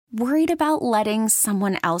Worried about letting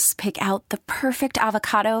someone else pick out the perfect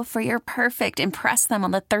avocado for your perfect impress them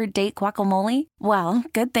on the third date guacamole? Well,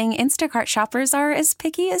 good thing Instacart shoppers are as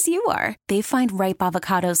picky as you are. They find ripe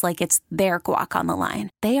avocados like it's their guac on the line.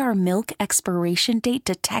 They are milk expiration date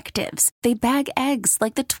detectives. They bag eggs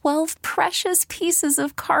like the 12 precious pieces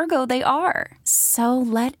of cargo they are. So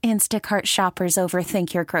let Instacart shoppers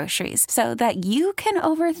overthink your groceries so that you can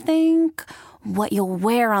overthink what you'll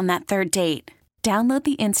wear on that third date. Download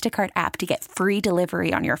the Instacart app to get free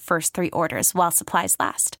delivery on your first 3 orders while supplies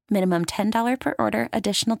last. Minimum $10 per order.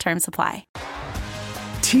 Additional terms apply.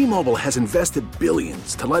 T-Mobile has invested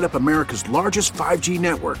billions to light up America's largest 5G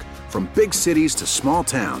network, from big cities to small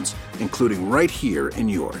towns, including right here in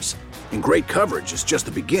yours. And great coverage is just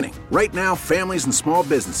the beginning. Right now, families and small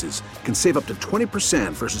businesses can save up to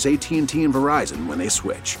 20% versus AT&T and Verizon when they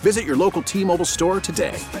switch. Visit your local T-Mobile store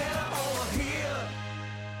today.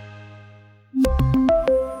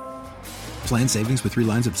 Plan savings with 3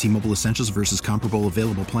 lines of T-Mobile Essentials versus comparable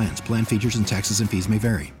available plans. Plan features and taxes and fees may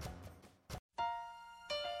vary.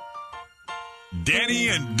 Danny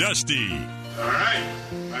and Dusty. All right.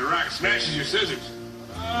 My rock smashes your scissors.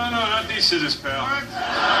 Oh, no, not these scissors, pal.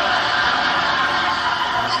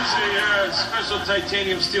 This is a special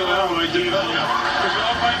titanium steel alloy developed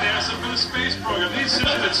by NASA for the space program. These scissors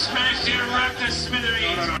that smash your rock to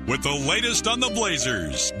smithereens. With the latest on the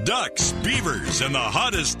Blazers, Ducks, Beavers, and the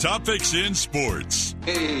hottest topics in sports.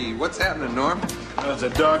 Hey, what's happening, Norm? It's a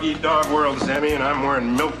dog-eat-dog world, Sammy, and I'm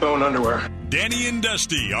wearing milk-bone underwear. Danny and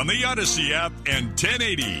Dusty on the Odyssey app and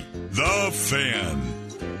 1080 The Fan.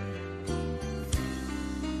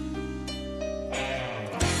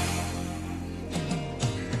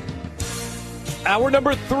 Hour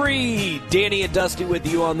number 3, Danny and Dusty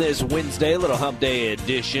with you on this Wednesday, little hump day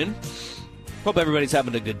edition. Hope everybody's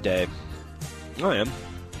having a good day. I am.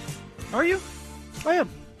 Are you? I am.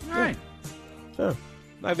 All right. Yeah.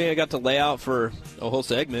 I mean, I got to lay out for a whole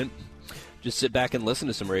segment. Just sit back and listen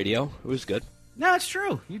to some radio. It was good. No, it's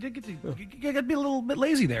true. You did get to you got to be a little bit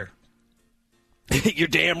lazy there. You're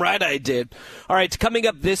damn right I did. All right, coming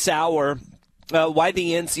up this hour, why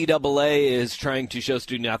the NCAA is trying to show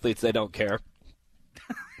student-athletes they don't care.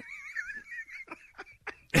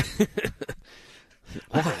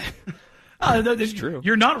 Why? It's true.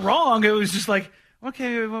 You're not wrong. It was just like,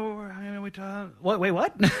 okay, wait,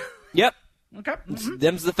 what? Yep. Okay. Mm-hmm.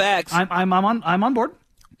 Them's the facts. I'm on board.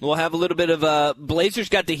 We'll have a little bit of Blazers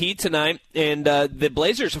got the heat tonight, and the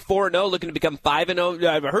Blazers are 4-0, looking to become 5-0.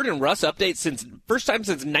 I've heard in Russ updates first time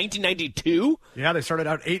since 1992. Yeah, they started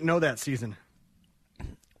out 8-0 that season.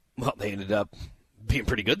 Well, they ended up being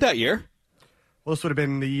pretty good that year. Well, this would have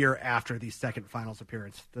been the year after the second finals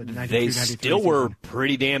appearance. They still were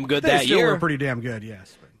pretty damn good that year. They still were pretty damn good,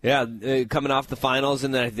 yes. Yeah, coming off the finals,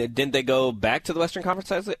 and then didn't they go back to the Western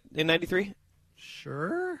Conference in '93?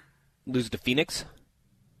 Sure. Lose to Phoenix.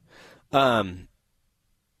 That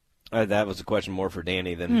was a question more for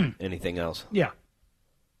Danny than anything else. Yeah.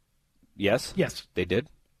 Yes? Yes. They did?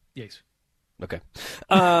 Yes. Okay.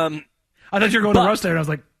 I thought you were going to Russ there, and I was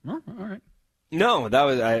like, oh, all right. No,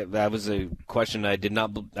 that was a question I did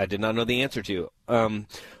not know the answer to.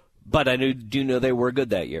 But I do know they were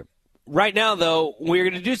good that year. Right now, though, we're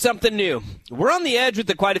going to do something new. We're on the edge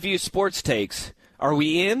with quite a few sports takes. Are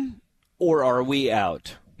we in or are we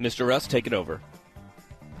out? Mr. Russ, take it over.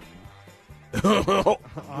 All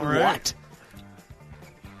right. What?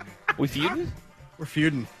 We feuding? We're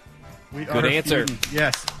feuding. We Good are answer. Feuding.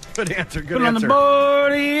 Yes. Good answer. Good Put it answer. on the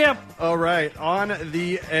board. Yep. All right. On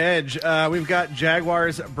the edge, we've got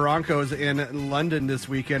Jaguars Broncos in London this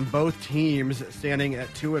weekend. Both teams standing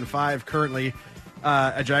at 2-5 currently.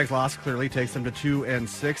 A Jags loss clearly takes them to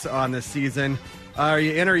 2-6 on this season. Are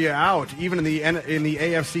you in or are you out? Even in the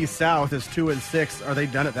AFC South is 2-6. Are they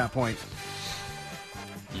done at that point?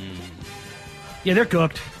 Yeah, they're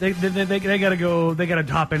cooked. They got to go. They got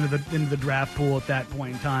to hop into the draft pool at that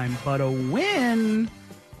point in time. But a win,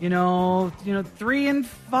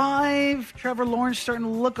 3-5. Trevor Lawrence starting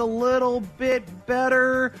to look a little bit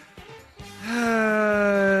better.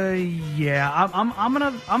 Yeah, I'm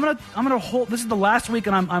gonna hold. This is the last week,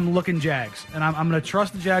 and I'm looking Jags, and I'm gonna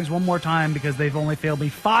trust the Jags one more time because they've only failed me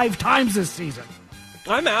 5 times this season.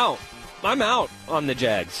 I'm out on the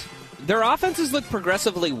Jags. Their offenses look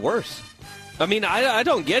progressively worse. I mean, I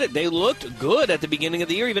don't get it. They looked good at the beginning of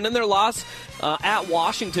the year, even in their loss at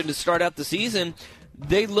Washington to start out the season.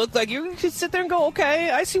 They looked like you could sit there and go, okay,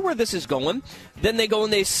 I see where this is going. Then they go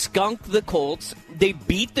and they skunk the Colts. They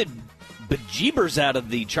beat the bejeebers out of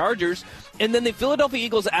the Chargers. And then the Philadelphia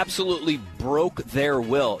Eagles absolutely broke their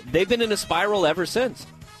will. They've been in a spiral ever since.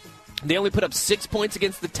 They only put up 6 points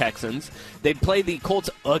against the Texans. They'd play the Colts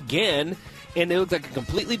again, and they looked like a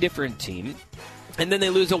completely different team. And then they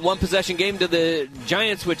lose a one-possession game to the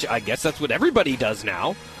Giants, which I guess that's what everybody does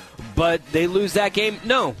now. But they lose that game.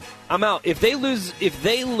 No, I'm out. If they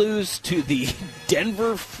lose to the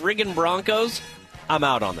Denver friggin' Broncos, I'm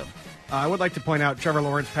out on them. I would like to point out Trevor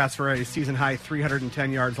Lawrence passed for a season-high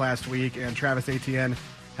 310 yards last week, and Travis Etienne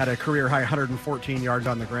had a career-high 114 yards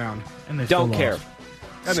on the ground. And they don't care.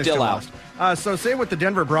 And they still out. Lost. So same with the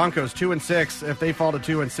Denver Broncos, 2-6. If they fall to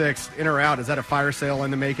 2-6, in or out, is that a fire sale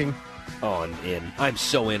in the making? Oh, I'm in. I'm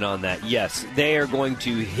so in on that. Yes, they are going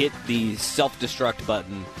to hit the self-destruct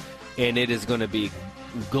button, and it is going to be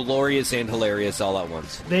glorious and hilarious all at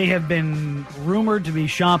once. They have been rumored to be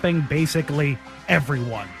shopping basically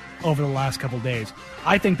everyone over the last couple days.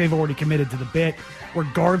 I think they've already committed to the bit,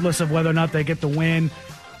 regardless of whether or not they get the win.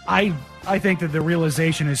 I think that the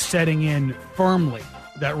realization is setting in firmly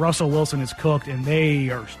that Russell Wilson is cooked, and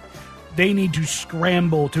they need to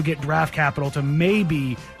scramble to get draft capital to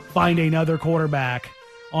maybe find another quarterback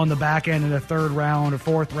on the back end in the third round or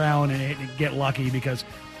fourth round and get lucky, because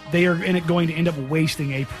they are going to end up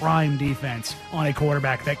wasting a prime defense on a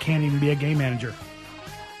quarterback that can't even be a game manager.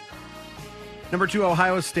 Number 2,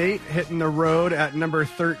 Ohio State, hitting the road at number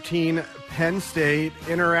 13, Penn State.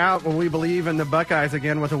 In or out, well, we believe in the Buckeyes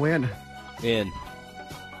again with a win. In.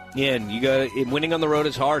 Winning on the road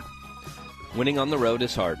is hard. Winning on the road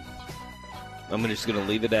is hard. I'm just going to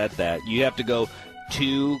leave it at that. You have to go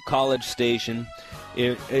to College Station.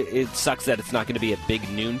 It sucks that it's not going to be a big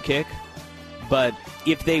noon kick. But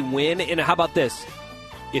if they win, and how about this?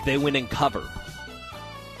 If they win and cover,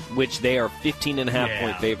 which they are 15.5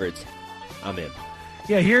 point favorites, I'm in.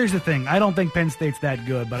 Yeah, here's the thing. I don't think Penn State's that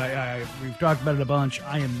good, but we've talked about it a bunch.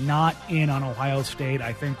 I am not in on Ohio State.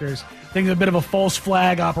 I think there's a bit of a false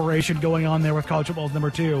flag operation going on there with college football's number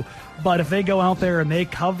 2. But if they go out there and they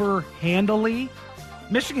cover handily,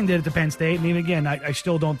 Michigan did it to Penn State. I mean, again, I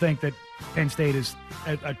still don't think that Penn State is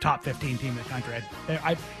a top 15 team in the country.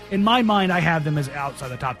 In my mind, I have them as outside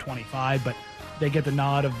the top 25, but they get the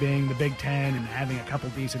nod of being the Big Ten and having a couple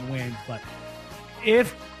decent wins. But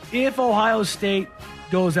if Ohio State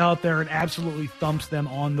goes out there and absolutely thumps them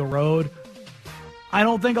on the road, I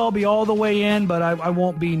don't think I'll be all the way in, but I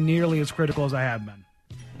won't be nearly as critical as I have been.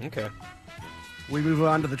 Okay. We move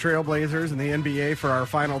on to the Trailblazers and the NBA for our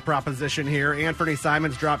final proposition here. Anthony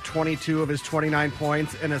Simons dropped 22 of his 29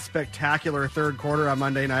 points in a spectacular third quarter on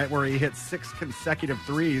Monday night where he hit 6 consecutive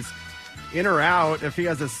threes. In or out, if he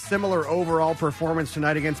has a similar overall performance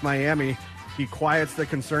tonight against Miami, he quiets the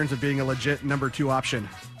concerns of being a legit number 2 option.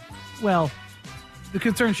 Well, the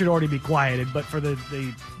concern should already be quieted, but for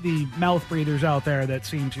the mouth breathers out there that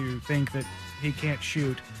seem to think that he can't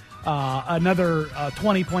shoot, another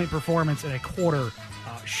 20-point performance in a quarter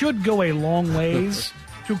should go a long ways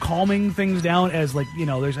to calming things down. As I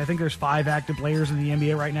think there's 5 active players in the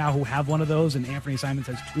NBA right now who have one of those, and Anthony Simons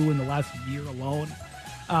has 2 in the last year alone.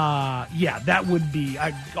 That would be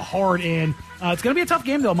a hard in. It's going to be a tough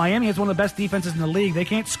game, though. Miami has one of the best defenses in the league. They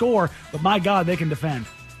can't score, but my God, they can defend.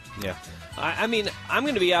 Yeah. I mean, I'm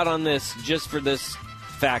going to be out on this just for this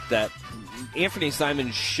fact that Anthony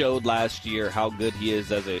Simons showed last year how good he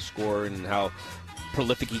is as a scorer and how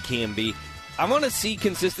prolific he can be. I want to see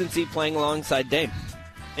consistency playing alongside Dame.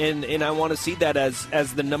 And I want to see that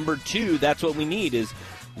as the number 2. That's what we need, is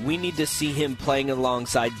we need to see him playing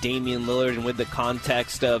alongside Damian Lillard, and with the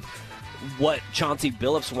context of what Chauncey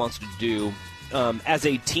Billups wants to do as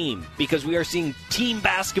a team, because we are seeing team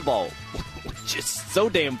basketball, which is so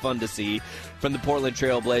damn fun to see from the Portland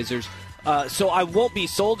Trail Blazers. So I won't be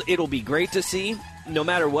sold. It'll be great to see. No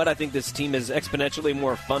matter what, I think this team is exponentially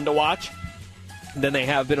more fun to watch than they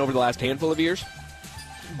have been over the last handful of years.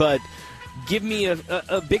 But give me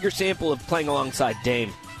a bigger sample of playing alongside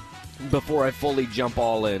Dame before I fully jump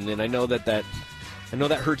all in. And I know that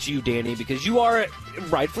hurts you, Danny, because you are,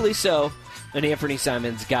 rightfully so, an Anthony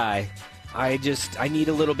Simons guy. I need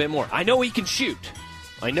a little bit more. I know he can shoot.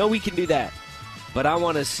 I know he can do that. But I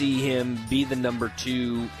want to see him be the number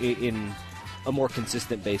 2 in a more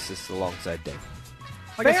consistent basis alongside Dame.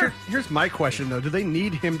 I guess here's my question, though. Do they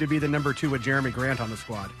need him to be the number 2 with Jeremy Grant on the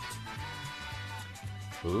squad?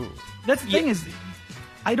 Ooh. That's the thing is,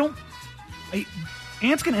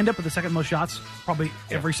 Ant's going to end up with the second most shots probably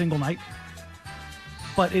every single night.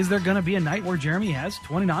 But is there going to be a night where Jeremy has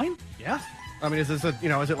 29? Yeah. I mean, is this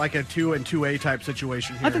is it like a 2 and 2A type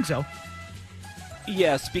situation here? I think so.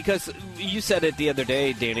 Yes, because you said it the other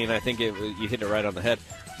day, Danny, and I think you hit it right on the head.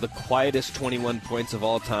 The quietest 21 points of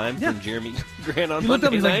all time from Jeremy Grant on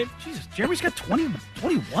Monday night. Like, Jesus, Jeremy's got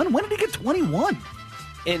 21? When did he get 21?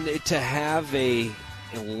 And to have a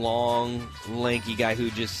long, lanky guy who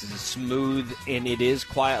just is smooth, and it is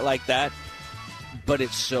quiet like that, but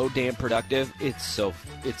it's so damn productive. It's so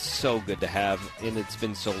good to have, and it's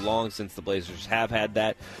been so long since the Blazers have had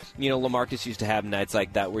that. LaMarcus used to have nights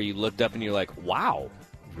like that where you looked up and you're like, wow,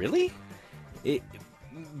 really?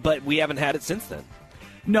 But we haven't had it since then.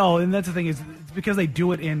 No, and that's the thing, is it's because they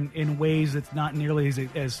do it in ways that's not nearly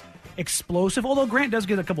as explosive, although Grant does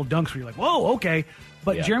get a couple dunks where you're like, whoa, okay.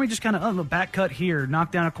 But yeah. Jeremy just kind of back cut here,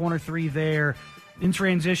 knock down a corner three there, in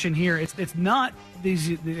transition here. It's not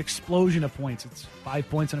the explosion of points. It's 5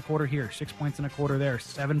 points in a quarter here, 6 points in a quarter there,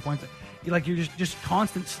 7 points. You're just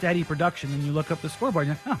constant, steady production, and you look up the scoreboard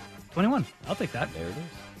and you're like, 21. I'll take that. There it is.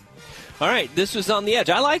 All right, this was On the Edge.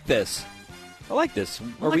 I like this.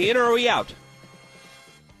 Are we in or are we out?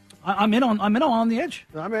 I'm in on the edge.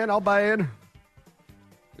 I'm in. I'll buy in.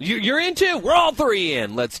 You're in too. We're all three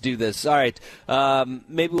in. Let's do this. All right.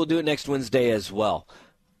 Maybe we'll do it next Wednesday as well.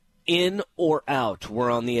 In or out?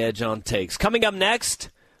 We're On the Edge on takes. Coming up next,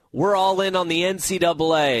 we're all in on the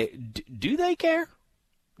NCAA. Do they care?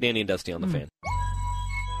 Danny and Dusty on the Fan.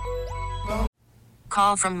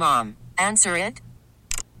 Call from mom. Answer it.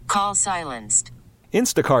 Call silenced.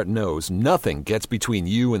 Instacart knows nothing gets between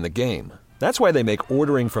you and the game. That's why they make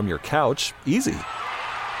ordering from your couch easy.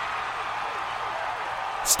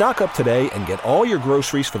 Stock up today and get all your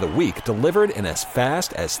groceries for the week delivered in as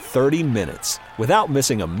fast as 30 minutes without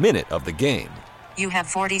missing a minute of the game. You have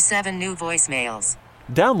 47 new voicemails.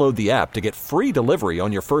 Download the app to get free delivery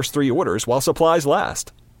on your first 3 orders while supplies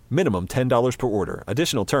last. Minimum $10 per order.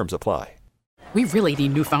 Additional terms apply. We really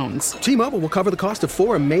need new phones. T-Mobile will cover the cost of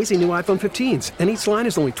 4 amazing new iPhone 15s, and each line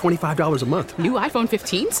is only $25 a month. New iPhone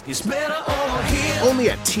 15s? It's better over here. Only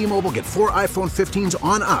at T-Mobile, get 4 iPhone 15s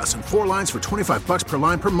on us and 4 lines for $25 per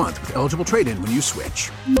line per month with eligible trade-in when you switch.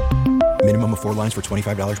 Minimum of 4 lines for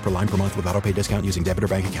 $25 per line per month with autopay discount using debit or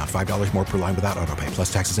bank account. $5 more per line without autopay,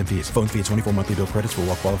 plus taxes and fees. Phone fee at 24 monthly bill credits for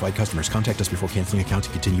well-qualified customers. Contact us before canceling account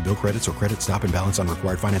to continue bill credits or credit stop and balance on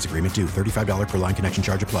required finance agreement due. $35 per line connection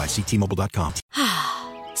charge applies. See T-Mobile.com.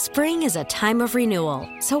 Spring is a time of renewal,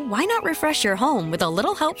 so why not refresh your home with a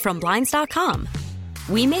little help from Blinds.com?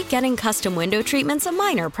 We make getting custom window treatments a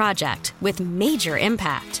minor project with major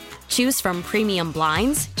impact. Choose from premium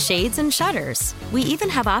blinds, shades, and shutters. We even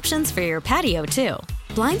have options for your patio, too.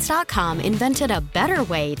 Blinds.com invented a better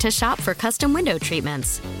way to shop for custom window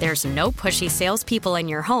treatments. There's no pushy salespeople in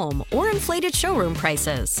your home or inflated showroom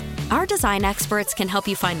prices. Our design experts can help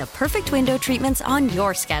you find the perfect window treatments on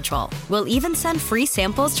your schedule. We'll even send free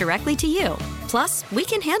samples directly to you. Plus, we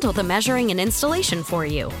can handle the measuring and installation for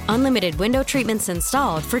you. Unlimited window treatments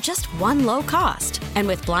installed for just one low cost. And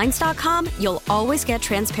with Blinds.com, you'll always get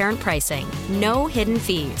transparent pricing. No hidden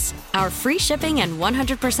fees. Our free shipping and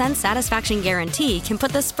 100% satisfaction guarantee can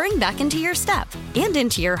put the spring back into your step and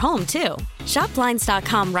into your home, too. Shop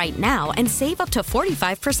Blinds.com right now and save up to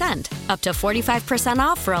 45%. Up to 45%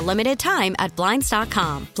 off for a limited time at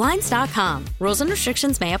Blinds.com. Blinds.com. Rules and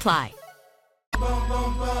restrictions may apply.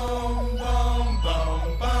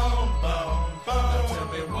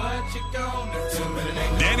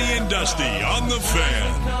 Danny and Dusty on the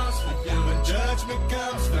Fan.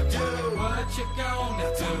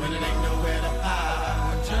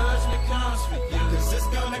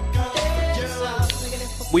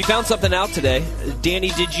 We found something out today. Danny,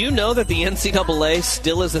 did you know that the NCAA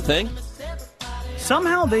still is a thing?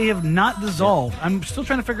 Somehow they have not dissolved. I'm still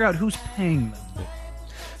trying to figure out who's paying them.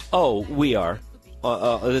 Oh, we are.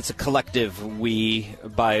 It's a collective we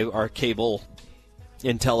by our cable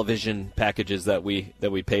and television packages that we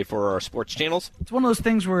pay for our sports channels. It's one of those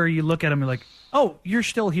things where you look at them and you're like, oh, you're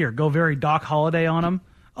still here. Go very Doc Holliday on them.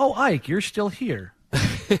 Oh, Ike, you're still here.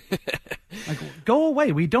 Like, go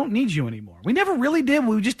away. We don't need you anymore. We never really did.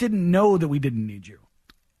 We just didn't know that we didn't need you.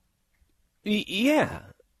 Yeah.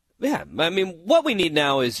 I mean, what we need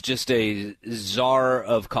now is just a czar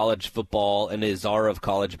of college football and a czar of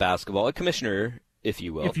college basketball, a commissioner, if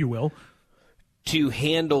you will, to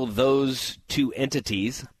handle those two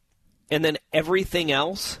entities, and then everything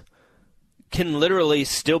else can literally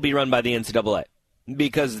still be run by the NCAA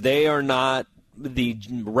because they are not the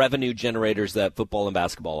revenue generators that football and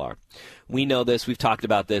basketball are. We know this. We've talked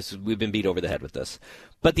about this. We've been beat over the head with this.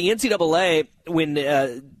 But the NCAA, when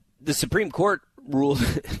the Supreme Court ruled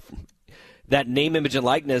that name, image, and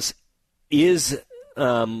likeness is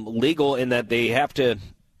legal and that they have to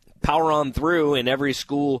power on through, and every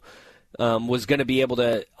school was going to be able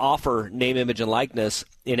to offer name, image, and likeness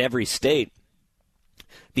in every state,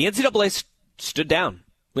 the NCAA stood down.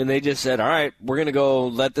 When they just said, all right, we're going to go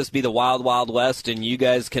let this be the wild, wild west, and you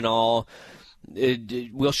guys can all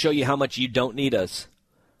we'll show you how much you don't need us.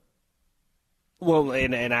 Well,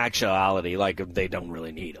 in actuality, they don't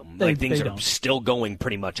really need them. Things are still going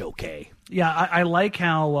pretty much okay. Yeah, I like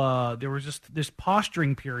how there was just this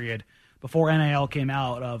posturing period before NIL came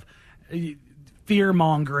out of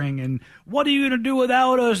fear-mongering and what are you going to do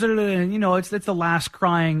without us? And, it's the last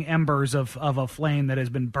crying embers of a flame that has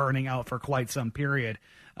been burning out for quite some period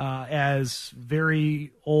as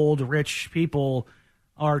very old, rich people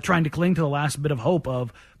are trying to cling to the last bit of hope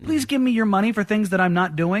of, please give me your money for things that I'm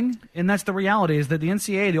not doing. And that's the reality, is that the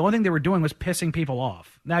NCAA, the only thing they were doing was pissing people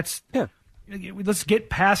off. Let's get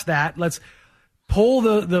past that. Let's pull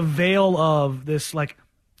the veil of this,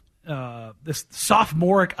 this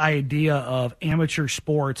sophomoric idea of amateur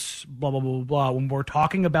sports, blah, blah, blah, blah. When we're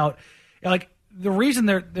talking about, the reason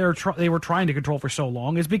they were trying to control for so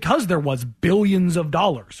long is because there was billions of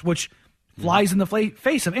dollars, which flies in the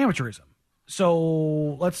face of amateurism.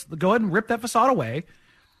 So let's go ahead and rip that facade away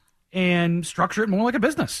and structure it more like a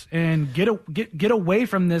business and get away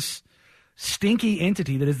from this stinky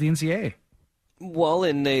entity that is the NCAA. Well,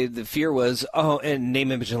 and the fear was, and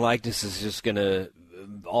name, image, and likeness is just going to,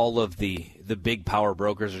 all of the big power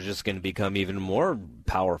brokers are just going to become even more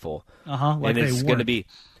powerful. And it's going to be,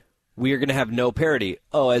 we are going to have no parity.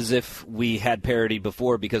 As if we had parity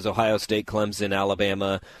before, because Ohio State, Clemson,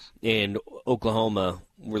 Alabama, and Oklahoma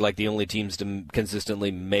were like the only teams to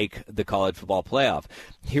consistently make the college football playoff.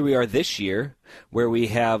 Here we are this year, where we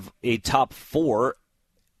have a top 4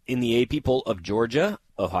 in the AP poll of Georgia,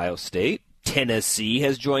 Ohio State, Tennessee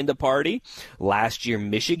has joined the party. Last year,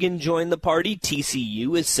 Michigan joined the party.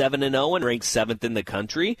 TCU is 7-0 and ranked 7th in the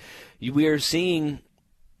country. We are seeing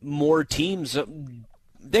more teams.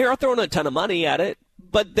 They are throwing a ton of money at it,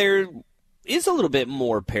 but there is a little bit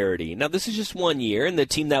more parity. Now, this is just 1 year, and the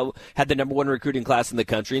team that had the number 1 recruiting class in the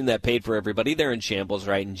country and that paid for everybody, they're in shambles,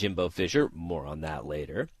 right? And Jimbo Fisher, more on that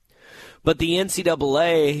later. But the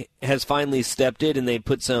NCAA has finally stepped in, and they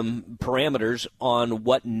put some parameters on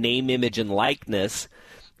what name, image, and likeness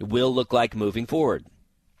will look like moving forward.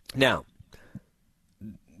 Now,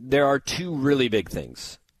 there are 2 really big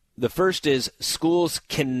things. The first is schools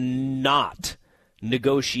cannot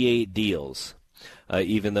negotiate deals,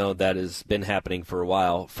 even though that has been happening for a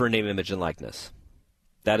while, for name, image, and likeness.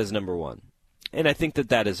 That is number 1. And I think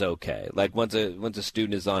that is okay. Once a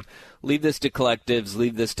student is on, leave this to collectives,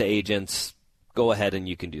 leave this to agents. Go ahead and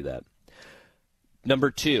you can do that.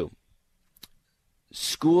 Number 2,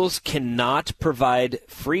 schools cannot provide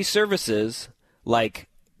free services like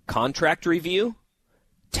contract review,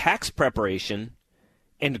 tax preparation,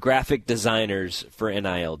 and graphic designers for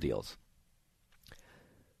NIL deals.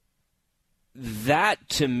 That,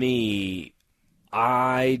 to me,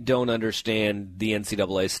 I don't understand the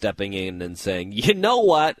NCAA stepping in and saying, you know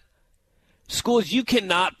what? Schools, you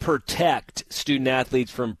cannot protect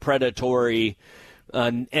student-athletes from predatory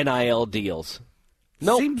NIL deals.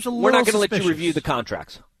 No, we're not going to let you review the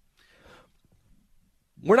contracts.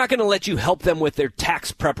 We're not going to let you help them with their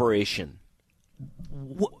tax preparation.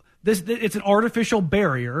 It's an artificial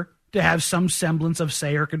barrier to have some semblance of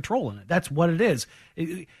say or control in it. That's what it is.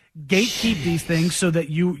 Gatekeep these things so that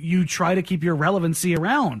you try to keep your relevancy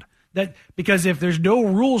around. That because if there's no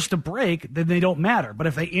rules to break, then they don't matter. But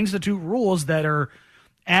if they institute rules that are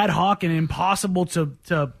ad hoc and impossible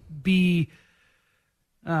to be,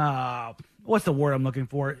 what's the word I'm looking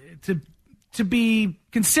for? To be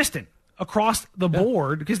consistent across the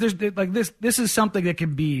board, because there's this is something that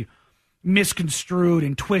can be misconstrued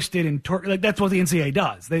and twisted and that's what the NCAA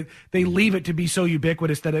does. They leave it to be so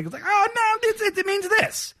ubiquitous that it's like, oh no, it means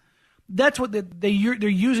this. That's what they're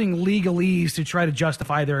using legalese to try to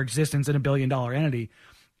justify their existence in $1 billion entity.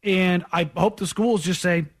 And I hope the schools just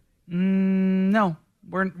say, no,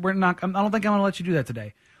 we're not. I don't think I'm going to let you do that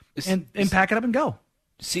today, and pack it up and go.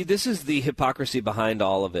 See, this is the hypocrisy behind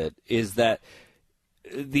all of it, is that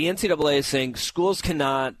the NCAA is saying schools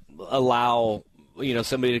cannot allow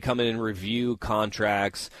somebody to come in and review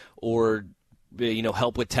contracts or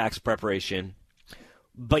help with tax preparation.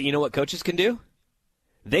 But you know what coaches can do?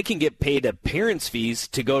 They can get paid appearance fees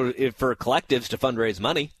to go for collectives to fundraise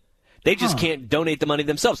money. They just can't donate the money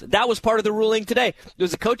themselves. That was part of the ruling today. It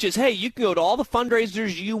was the coaches, hey, you can go to all the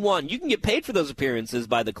fundraisers you want. You can get paid for those appearances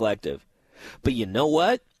by the collective. But you know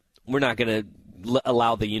what? We're not going to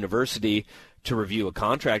allow the university to review a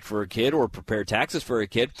contract for a kid or prepare taxes for a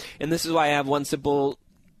kid. And this is why I have one simple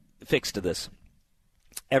fix to this.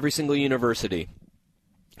 Every single university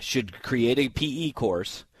should create a PE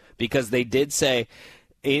course, because they did say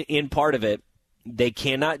in part of it, they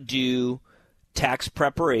cannot do tax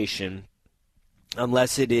preparation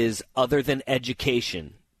unless it is other than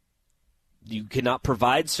education. You cannot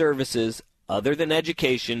provide services other than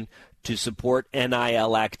education to support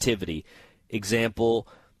NIL activity. Example,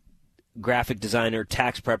 graphic designer,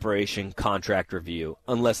 tax preparation, contract review,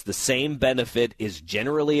 unless the same benefit is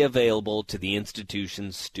generally available to the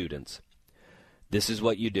institution's students. This is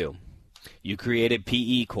what you do. You create a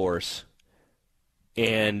PE course,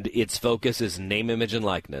 and its focus is name, image, and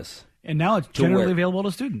likeness. And now it's generally available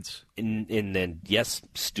to students. And then, yes,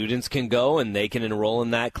 students can go and they can enroll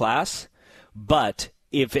in that class. But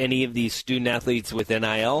if any of these student athletes with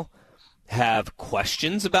NIL have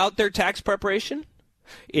questions about their tax preparation,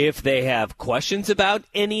 if they have questions about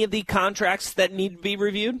any of the contracts that need to be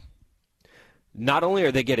reviewed, not only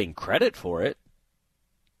are they getting credit for it,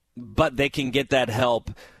 but they can get that help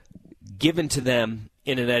given to them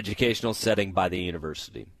in an educational setting by the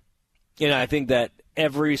university. And I think that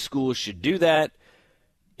every school should do that.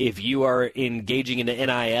 If you are engaging in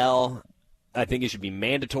NIL, I think it should be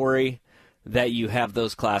mandatory that you have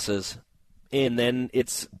those classes, and then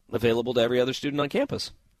it's available to every other student on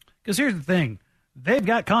campus. Because here's the thing. They've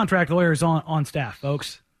got contract lawyers on staff,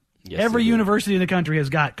 folks. Yes, every university in the country has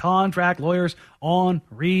got contract lawyers on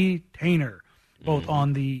retainer, both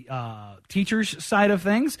on the teachers' side of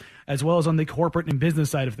things as well as on the corporate and business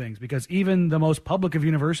side of things, because even the most public of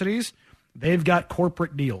universities, they've got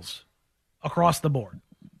corporate deals across the board.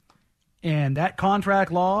 And that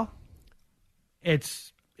contract law,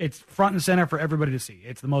 it's front and center for everybody to see.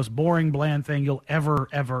 It's the most boring, bland thing you'll ever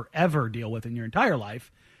deal with in your entire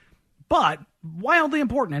life, but wildly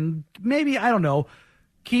important. And maybe, I don't know,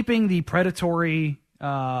 keeping the predatory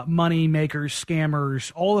money makers,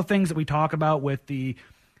 scammers, all the things that we talk about with the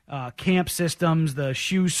camp systems, the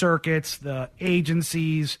shoe circuits, the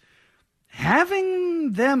agencies,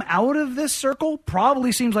 having them out of this circle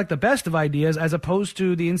probably seems like the best of ideas, as opposed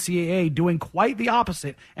to the NCAA doing quite the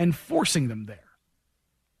opposite and forcing them there.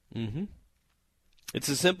 Mm-hmm. It's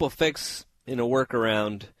a simple fix and a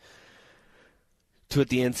workaround to what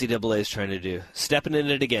the NCAA is trying to do. Stepping in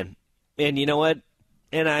it again. And you know what?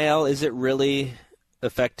 NIL, is it really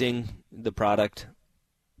affecting the product?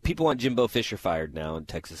 People want Jimbo Fisher fired now in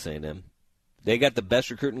Texas A&M. They got the best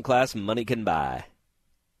recruiting class money can buy.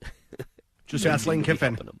 Just ask Lane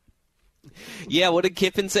Kiffin. Yeah, what did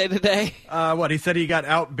Kiffin say today? He said he got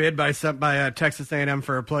outbid by Texas A&M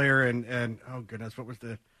for a player, and oh goodness, what was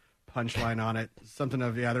the punchline on it? Something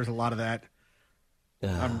of, there's a lot of that.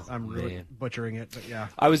 I'm really butchering it, but yeah.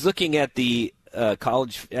 I was looking at the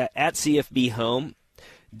college at CFB Home,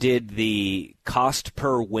 did the cost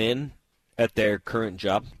per win at their current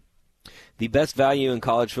job. The best value in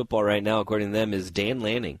college football right now, according to them, is Dan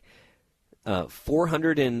Lanning,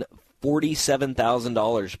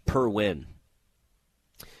 $447,000 per win.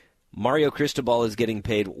 Mario Cristobal is getting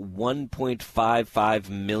paid $1.55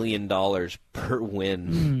 million per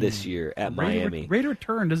win this year at Miami. Rate of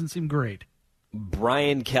return doesn't seem great.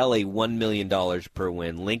 Brian Kelly, $1 million per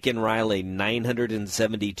win. Lincoln Riley,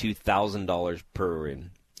 $972,000 per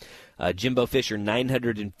win. Jimbo Fisher,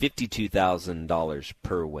 $952,000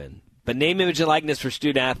 per win. But name, image, and likeness for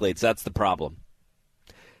student athletes, that's the problem.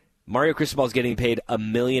 Mario Cristobal is getting paid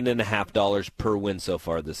 $1.5 million per win so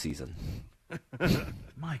far this season.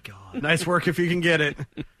 My God. Nice work if you can get it.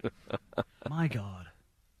 My God.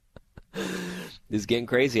 It's getting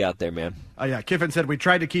crazy out there, man. Oh, yeah. Kiffin said we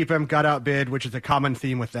tried to keep him, got outbid, which is a common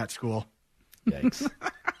theme with that school. Yikes.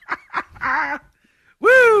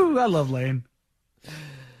 Woo! I love Lane.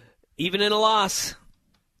 Even in a loss,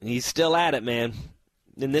 he's still at it, man.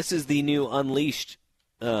 And this is the new Unleashed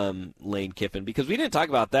Lane Kiffin, because we didn't talk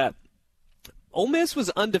about that. Ole Miss was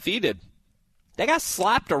undefeated. They got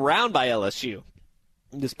slapped around by LSU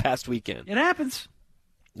this past weekend. It happens.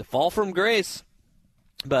 The fall from grace.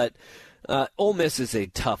 But Ole Miss is a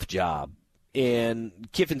tough job, and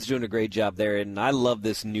Kiffin's doing a great job there, and I love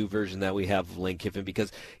this new version that we have of Lane Kiffin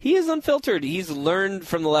because he is unfiltered. He's learned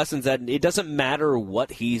from the lessons that it doesn't matter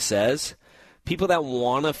what he says. People that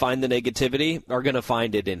want to find the negativity are going to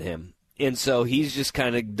find it in him. And so he's just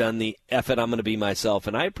kind of done the F it, I'm going to be myself,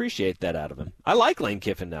 and I appreciate that out of him. I like Lane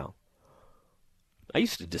Kiffin now. I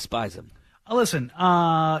used to despise him. Listen,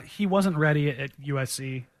 he wasn't ready at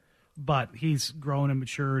USC, but he's grown and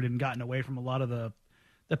matured and gotten away from a lot of the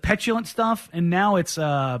petulant stuff, and now it's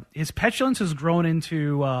his petulance has grown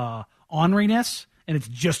into orneriness, and it's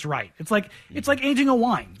just right. It's like aging a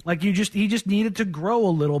wine. Like he just needed to grow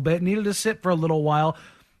a little bit, needed to sit for a little while,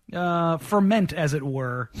 ferment, as it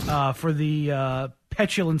were, for the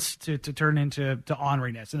petulance to turn into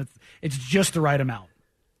orneriness, and it's just the right amount.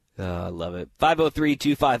 I love it.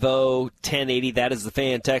 503-250-1080. That is the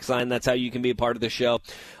fan text line. That's how you can be a part of the show.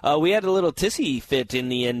 We had a little tissy fit in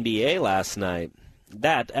the NBA last night.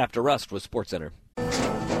 That after Rust was SportsCenter.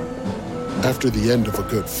 After the end of a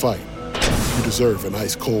good fight, you deserve an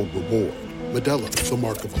ice-cold reward. Modelo is the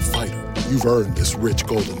mark of a fighter. You've earned this rich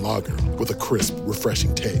golden lager with a crisp,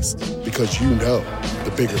 refreshing taste. Because you know,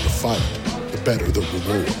 the bigger the fight, the better the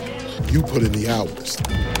reward. You put in the hours,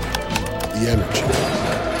 the energy,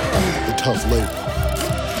 the tough labor.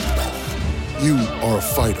 You are a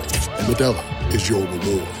fighter, and Modelo is your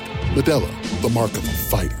reward. Modelo, the mark of a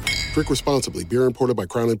fighter. Drink responsibly. Beer imported by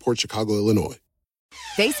Crown Imports, Chicago, Illinois.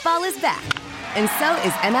 Baseball is back, and so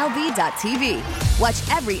is MLB.tv.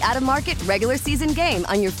 Watch every out-of-market regular season game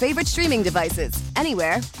on your favorite streaming devices,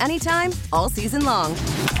 anywhere, anytime, all season long.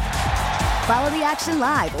 Follow the action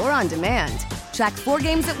live or on demand. Track 4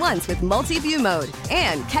 games at once with multi-view mode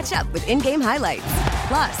and catch up with in-game highlights.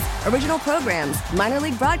 Plus, original programs, minor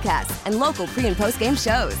league broadcasts, and local pre- and post-game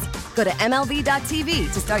shows. Go to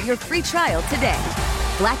MLB.tv to start your free trial today.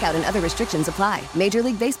 Blackout and other restrictions apply. Major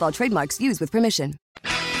League Baseball trademarks used with permission.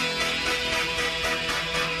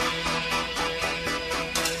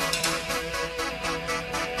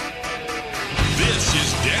 This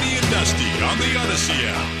is Danny and Dusty on the Odyssey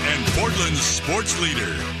app and Portland's sports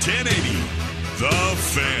leader, 1080, The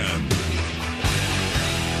Fan.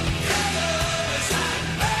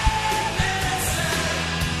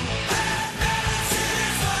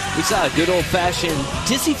 We saw a good old-fashioned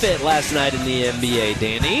tissy fit last night in the NBA,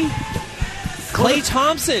 Danny. Klay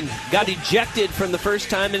Thompson got ejected from the first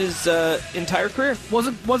time in his entire career.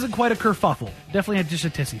 Wasn't quite a kerfuffle. Definitely had just a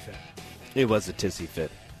tissy fit. It was a tissy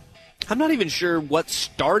fit. I'm not even sure what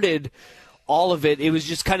started all of it. It was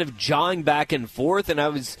just kind of jawing back and forth, and I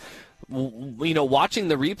was, watching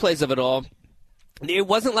the replays of it all. It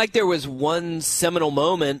wasn't like there was one seminal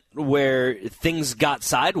moment where things got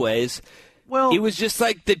sideways. Well, it was just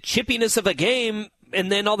like the chippiness of a game,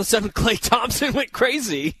 and then all of a sudden Klay Thompson went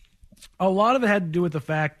crazy. A lot of it had to do with the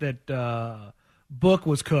fact that Book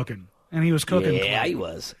was cooking, and he was cooking. Yeah, Klay. He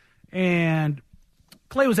was. And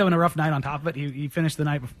Klay was having a rough night on top of it. He finished the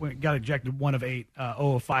night before, got ejected 1 of 8, 0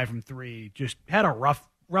 of 5 from 3. Just had a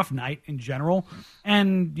rough night in general.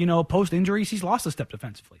 And, post-injuries, he's lost a step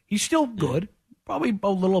defensively. He's still good, probably a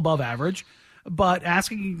little above average. But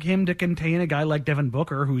asking him to contain a guy like Devin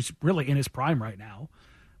Booker, who's really in his prime right now,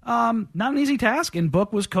 not an easy task. And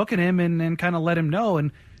Book was cooking him and kind of let him know.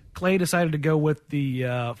 And Klay decided to go with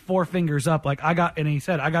the 4 fingers up, and he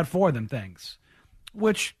said, I got 4 of them things.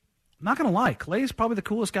 Which, I'm not going to lie, Klay is probably the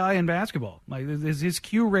coolest guy in basketball. Like his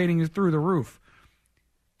Q rating is through the roof.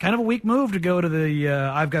 Kind of a weak move to go to the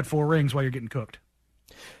I've got 4 rings while you're getting cooked.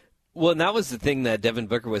 Well, and that was the thing that Devin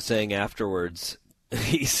Booker was saying afterwards.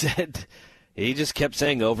 He just kept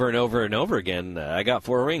saying over and over and over again, I got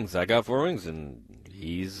 4 rings, and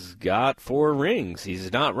he's got 4 rings.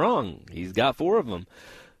 He's not wrong. He's got 4 of them.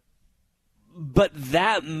 But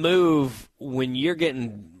that move, when you're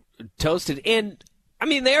getting toasted, and,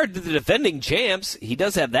 they are the defending champs. He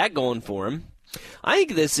does have that going for him. I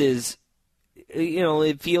think this is,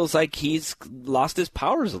 it feels like he's lost his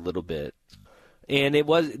powers a little bit. And it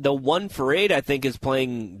was the 1 for 8, I think, is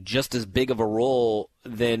playing just as big of a role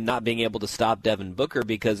than not being able to stop Devin Booker,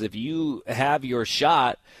 because if you have your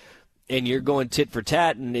shot and you're going tit for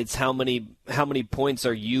tat, and it's how many points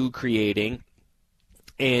are you creating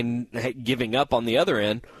and giving up on the other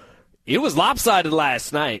end, it was lopsided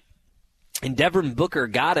last night. And Devin Booker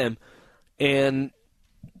got him, and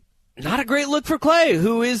not a great look for Klay,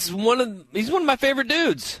 who is he's one of my favorite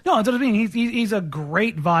dudes. No, that's what I mean. He's a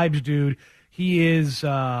great vibes dude. He is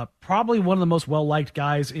probably one of the most well-liked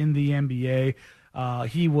guys in the NBA.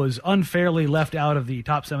 He was unfairly left out of the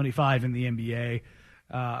top 75 in the NBA,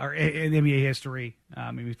 or in NBA history.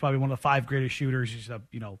 He's probably one of the 5 greatest shooters. He's a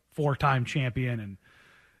 4-time champion, and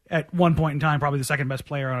at one point in time, probably the second best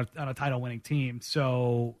player on a title-winning team.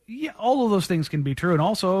 So, yeah, all of those things can be true. And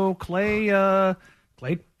also, Klay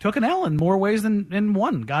took an L in more ways than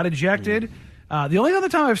one. Got ejected. The only other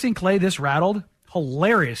time I've seen Klay this rattled,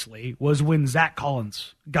 hilariously, was when Zach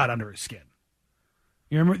Collins got under his skin.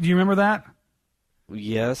 Do you remember that?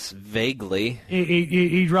 Yes, vaguely.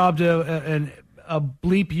 He dropped a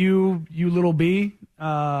bleep you little b.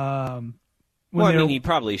 He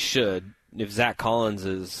probably should if Zach Collins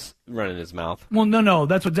is running his mouth. Well, no,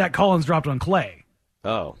 that's what Zach Collins dropped on Klay.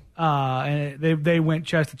 Oh. And they went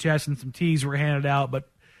chest to chest, and some tees were handed out, but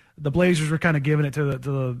the Blazers were kind of giving it to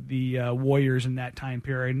the Warriors in that time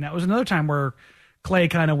period, and that was another time where Klay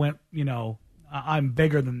kind of went, I'm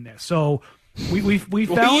bigger than this. So we found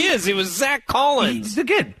well, he is. He was Zach Collins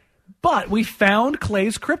again, but we found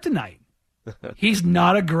Klay's kryptonite. He's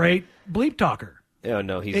not a great bleep talker. Oh,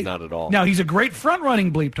 no, he's not at all. Now, he's a great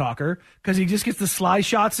front-running bleep talker because he just gets the sly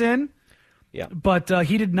shots in. Yeah. But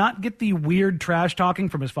he did not get the weird trash talking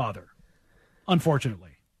from his father,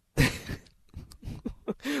 unfortunately.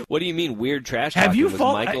 What do you mean weird trash Have talking? you,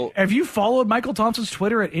 Michael... have you followed Michael Thompson's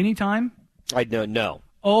Twitter at any time? I know, no.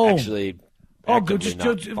 Oh, actually, good. Just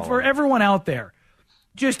for everyone out there,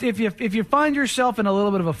 just if you find yourself in a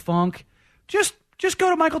little bit of a funk, just go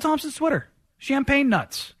to Michael Thompson's Twitter. Champagne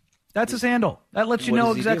Nuts. That's his handle. That lets you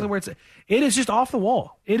know exactly where it's at. It is just off the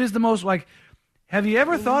wall. It is the most have you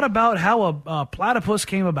ever thought about how a platypus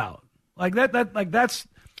came about? That's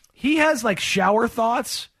he has shower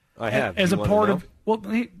thoughts. I have. As a part of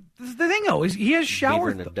the thing though is he has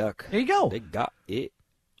shower. Beaver and a duck. There you go. They got it.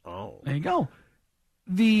 Oh, there you go.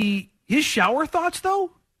 His shower thoughts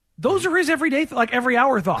though, those are his everyday every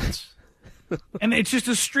hour thoughts, and it's just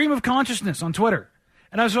a stream of consciousness on Twitter.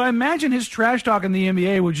 And so I imagine his trash talk in the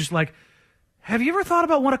NBA would just have you ever thought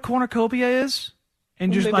about what a cornucopia is?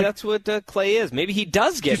 And just maybe that's what Clay is. Maybe he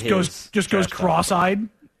does get goes cross-eyed,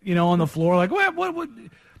 on the floor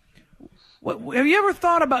what have you ever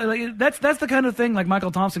thought about that's the kind of thing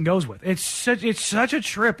Michael Thompson goes with. It's such a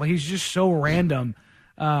trip. He's just so random.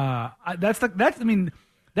 That's the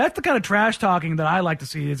kind of trash talking that I like to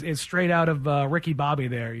see. Is straight out of Ricky Bobby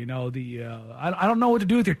there. I don't know what to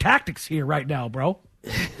do with your tactics here right now, bro.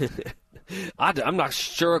 I'm not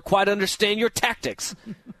sure I quite understand your tactics.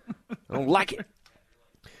 I don't like it.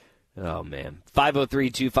 Oh, man.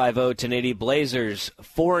 503-250-1080 Blazers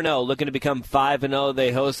 4-0, looking to become 5-0.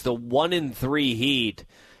 They host the 1-3 Heat.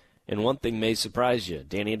 And one thing may surprise you.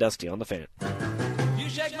 Danny and Dusty on the Fan. You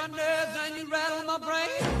shake my nerves and you rattle my brain.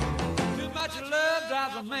 Too much of love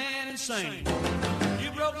drives a man insane. You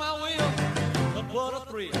broke my will, but what a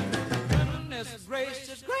thrill. Goodness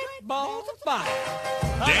gracious, great balls of fire.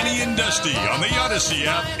 Danny and Dusty on the Odyssey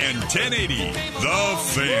app and 1080 The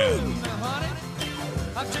Fan.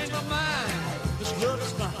 I've changed my mind. This love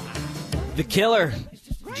is fine. The killer,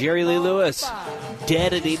 Jerry Lee Lewis,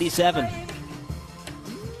 dead at 87.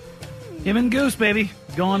 Him and Goose, baby.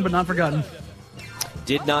 Gone but not forgotten.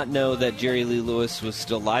 Did not know that Jerry Lee Lewis was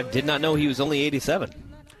still alive. Did not know he was only 87.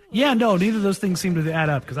 Yeah, no, neither of those things seem to add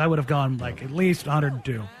up because I would have gone at least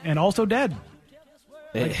 102. And also dead.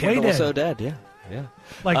 And also dead, yeah.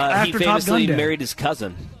 After he Top famously Gun married his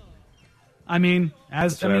cousin. That's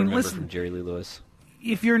what I remember listen, from Jerry Lee Lewis.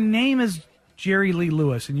 If your name is Jerry Lee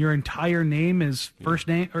Lewis and your entire name is first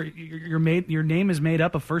name, or your name is made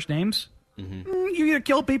up of first names, you either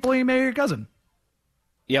kill people or you marry your cousin.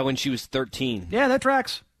 Yeah, when she was 13. Yeah, that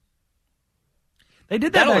tracks. They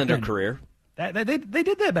did that. That'll back end then. her career. They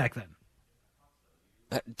did that back then.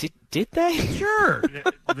 Did they? Sure.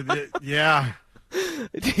 Yeah.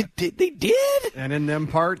 They did? And in them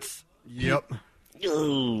parts, yep.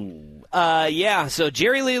 Yeah, so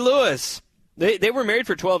Jerry Lee Lewis, they were married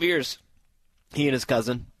for 12 years, he and his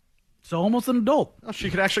cousin. So almost an adult. Well, she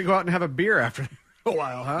could actually go out and have a beer after a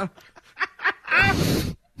while, huh?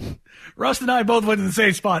 Russ and I both went to the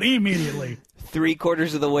same spot immediately.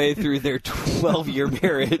 3/4 of the way through their 12-year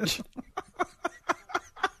marriage.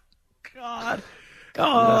 God.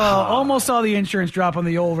 Almost saw the insurance drop on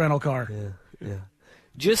the old rental car. Yeah.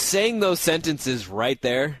 Just saying those sentences right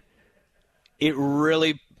there, it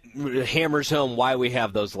really hammers home why we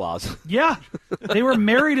have those laws. Yeah. They were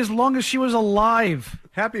married as long as she was alive.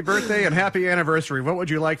 Happy birthday and happy anniversary. What would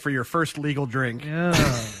you like for your first legal drink? Yeah.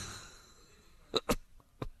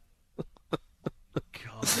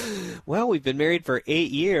 Well, we've been married for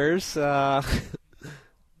 8 years. Let's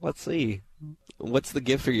see. What's the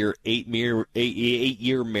gift for your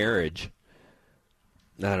 8-year marriage?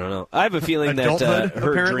 I don't know. I have a feeling that her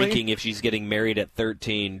apparently? drinking, if she's getting married at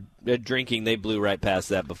 13, drinking, they blew right past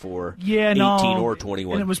that before 18 or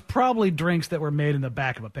 21. And it was probably drinks that were made in the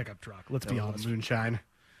back of a pickup truck. Let's be honest. Moonshine.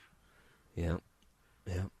 Yeah.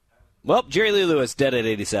 Well, Jerry Lee Lewis, dead at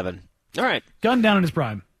 87. All right. Gunned down in his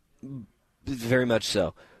prime. Very much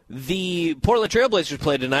so. The Portland Trailblazers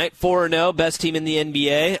play tonight, 4-0, best team in the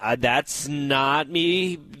NBA. That's not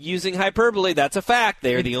me using hyperbole. That's a fact.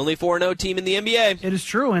 They are the only 4-0 team in the NBA. It is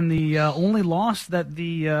true, and the only loss that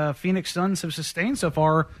the Phoenix Suns have sustained so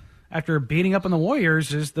far after beating up on the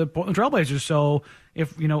Warriors is the Portland Trailblazers. So,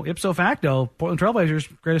 if ipso facto, Portland Trailblazers,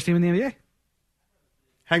 greatest team in the NBA.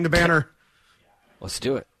 Hang the banner. Let's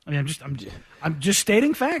do it. I mean, I'm just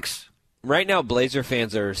stating facts. Right now, Blazer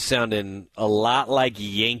fans are sounding a lot like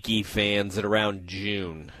Yankee fans at around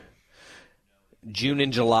June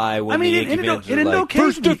and July when the Yankee fans are like,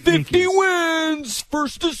 first to 50 wins,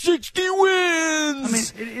 first to 60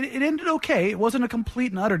 wins. I mean, it ended okay. It wasn't a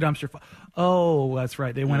complete and utter dumpster fire. Oh, that's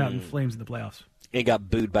right. They went out in flames in the playoffs. It got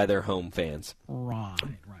booed by their home fans. Right.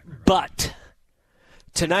 But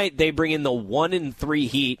tonight they bring in the 1-3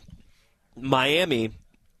 Heat. Miami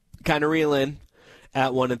kind of reel in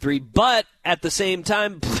at 1-3, but at the same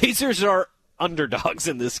time, Blazers are underdogs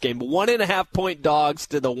in this game. 1.5-point dogs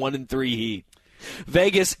to the 1-3 Heat.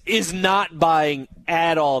 Vegas is not buying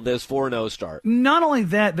at all this 4-0 start. Not only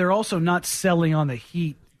that, they're also not selling on the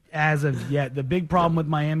Heat as of yet. The big problem with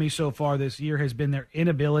Miami so far this year has been their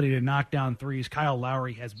inability to knock down threes. Kyle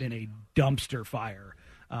Lowry has been a dumpster fire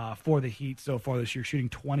for the Heat so far this year, shooting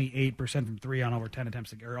 28% from three on over 10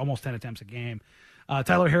 attempts, or almost 10 attempts a game.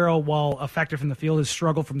 Tyler Herro, while effective from the field, has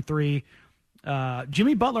struggled from three.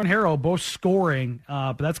 Jimmy Butler and Herro both scoring,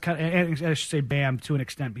 but that's kind of, and I should say Bam to an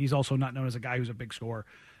extent, but he's also not known as a guy who's a big scorer.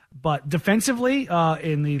 But defensively,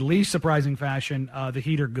 in the least surprising fashion, the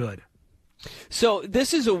Heat are good. So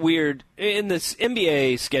this is a weird, and this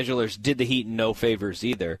NBA schedulers did the Heat no favors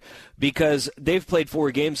either, because they've played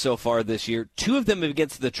 4 games so far this year, 2 of them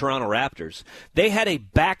against the Toronto Raptors. They had a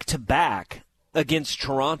back-to-back against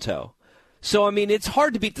Toronto. So, I mean, it's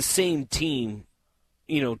hard to beat the same team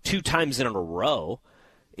 2 times in a row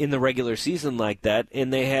in the regular season like that.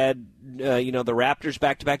 And they had, the Raptors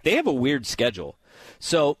back-to-back. They have a weird schedule.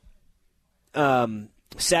 So,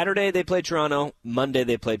 Saturday they played Toronto. Monday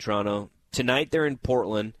they played Toronto. Tonight they're in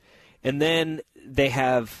Portland. And then they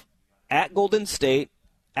have at Golden State,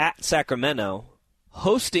 at Sacramento,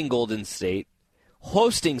 hosting Golden State,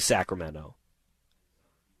 hosting Sacramento.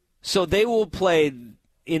 So they will play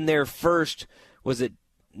in their first,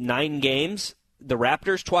 9 games? The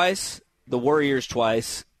Raptors twice, the Warriors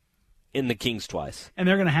twice, and the Kings twice. And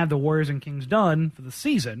they're going to have the Warriors and Kings done for the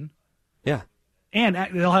season. Yeah. And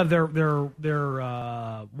they'll have their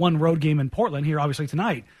one road game in Portland here, obviously,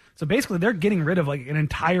 tonight. So basically, they're getting rid of like an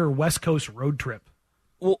entire West Coast road trip.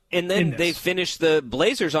 Well, and then they finish the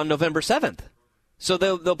Blazers on November 7th. So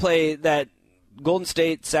they'll play that Golden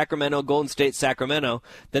State, Sacramento,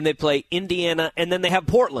 then they play Indiana, and then they have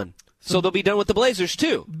Portland. So they'll be done with the Blazers,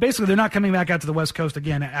 too. Basically, they're not coming back out to the West Coast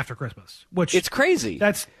again after Christmas. Which it's crazy.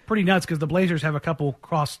 That's pretty nuts because the Blazers have a couple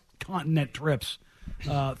cross-continent trips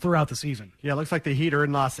throughout the season. Yeah, it looks like the Heat are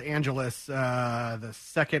in Los Angeles the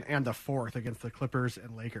 2nd and the 4th against the Clippers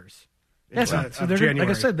and Lakers. Yeah, so they're, like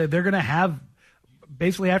I said, they're going to have,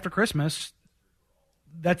 basically after Christmas,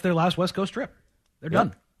 that's their last West Coast trip. They're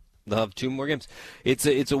done. They'll have 2 more games.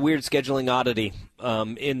 It's a weird scheduling oddity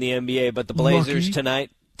in the NBA, but the Blazers tonight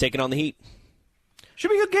taking on the Heat. Should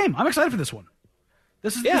be a good game. I'm excited for this one.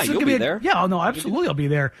 This is you'll be there. Yeah, no, absolutely I'll be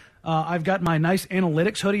there. I've got my nice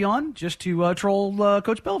analytics hoodie on just to troll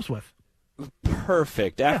Coach Billups with.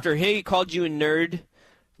 Perfect. After he called you a nerd,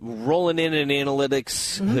 rolling in an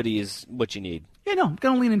analytics hoodie is what you need. Yeah, no, I'm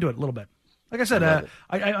going to lean into it a little bit. Like I said,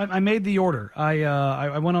 I made the order.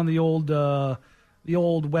 I went on the old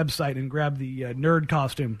website and grabbed the nerd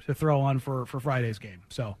costume to throw on for Friday's game.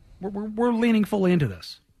 So we're leaning fully into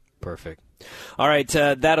this. Perfect. All right,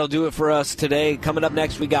 that'll do it for us today. Coming up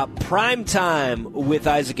next, we got Prime Time with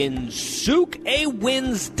Isaac and Suk, a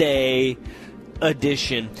Wednesday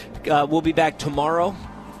edition. We'll be back tomorrow,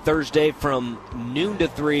 Thursday, from noon to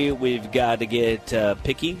 3. We've got to get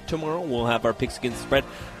picky tomorrow. We'll have our picks against the spread.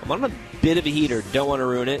 I'm on a bit of a heater. Don't want to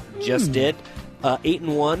ruin it. Just did.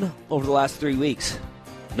 8-1 over the last 3 weeks.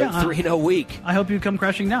 No 3-0 week. I hope you come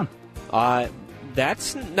crashing down.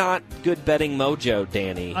 That's not good betting mojo,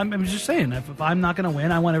 Danny. I'm just saying, if I'm not going to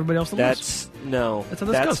win, I want everybody else to lose. That's how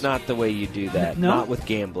this goes. Not the way you do that. No? Not with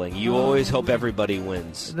gambling. You always hope everybody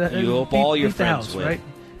wins. You hope all your friends win. Right?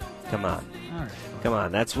 Come on. All right. Come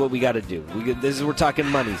on. That's what we got to do. We're talking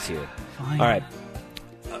monies here. Fine. All right.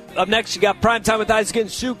 Up next, you got Prime Time with Isaac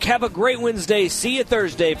and Suk. Have a great Wednesday. See you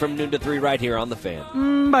Thursday from noon to 3 right here on The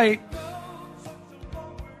Fan. Bye.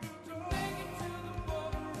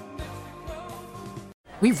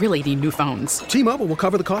 We really need new phones. T-Mobile will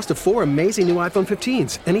cover the cost of 4 amazing new iPhone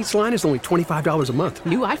 15s, and each line is only $25 a month.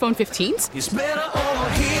 New iPhone 15s? It's better over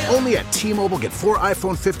here. Only at T-Mobile, get 4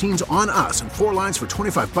 iPhone 15s on us and 4 lines for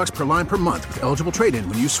 $25 per line per month with eligible trade-in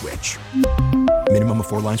when you switch. Minimum of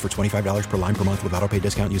 4 lines for $25 per line per month with autopay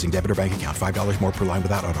discount using debit or bank account. $5 more per line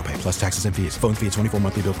without autopay, plus taxes and fees. Phone fee at 24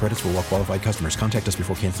 monthly bill credits for well-qualified customers. Contact us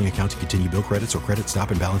before canceling account to continue bill credits or credit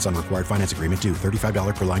stop and balance on required finance agreement due.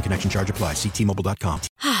 $35 per line connection charge applies. See T-Mobile.com.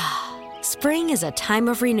 Spring is a time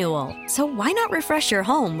of renewal, so why not refresh your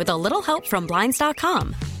home with a little help from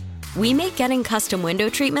Blinds.com? We make getting custom window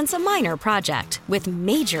treatments a minor project with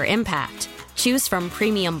major impact. Choose from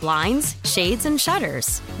premium blinds, shades, and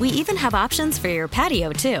shutters. We even have options for your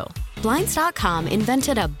patio, too. Blinds.com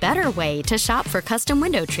invented a better way to shop for custom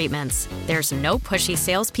window treatments. There's no pushy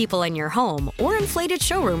salespeople in your home or inflated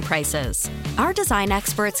showroom prices. Our design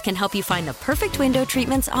experts can help you find the perfect window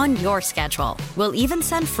treatments on your schedule. We'll even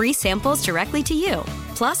send free samples directly to you.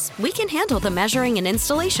 Plus, we can handle the measuring and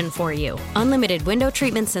installation for you. Unlimited window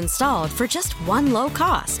treatments installed for just one low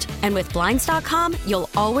cost. And with Blinds.com, you'll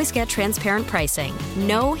always get transparent pricing.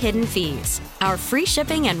 No hidden fees. Our free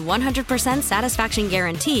shipping and 100% satisfaction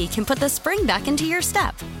guarantee can put the spring back into your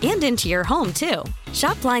step and into your home, too.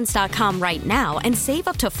 Shop Blinds.com right now and save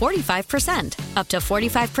up to 45%. Up to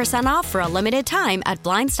 45% off for a limited time at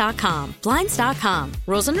Blinds.com. Blinds.com.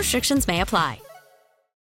 Rules and restrictions may apply.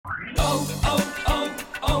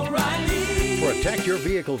 O'Reilly. Protect your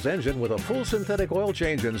vehicle's engine with a full synthetic oil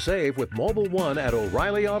change and save with Mobil 1 at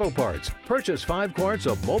O'Reilly Auto Parts. Purchase 5 quarts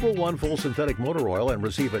of Mobil 1 full synthetic motor oil and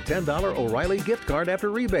receive a $10 O'Reilly gift card after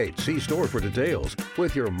rebate. See store for details.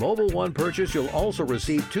 With your Mobil 1 purchase, you'll also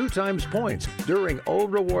receive 2 times points during O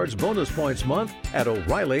Rewards Bonus Points Month at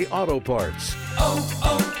O'Reilly Auto Parts.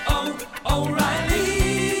 O'Reilly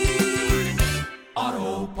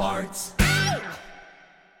Auto Parts.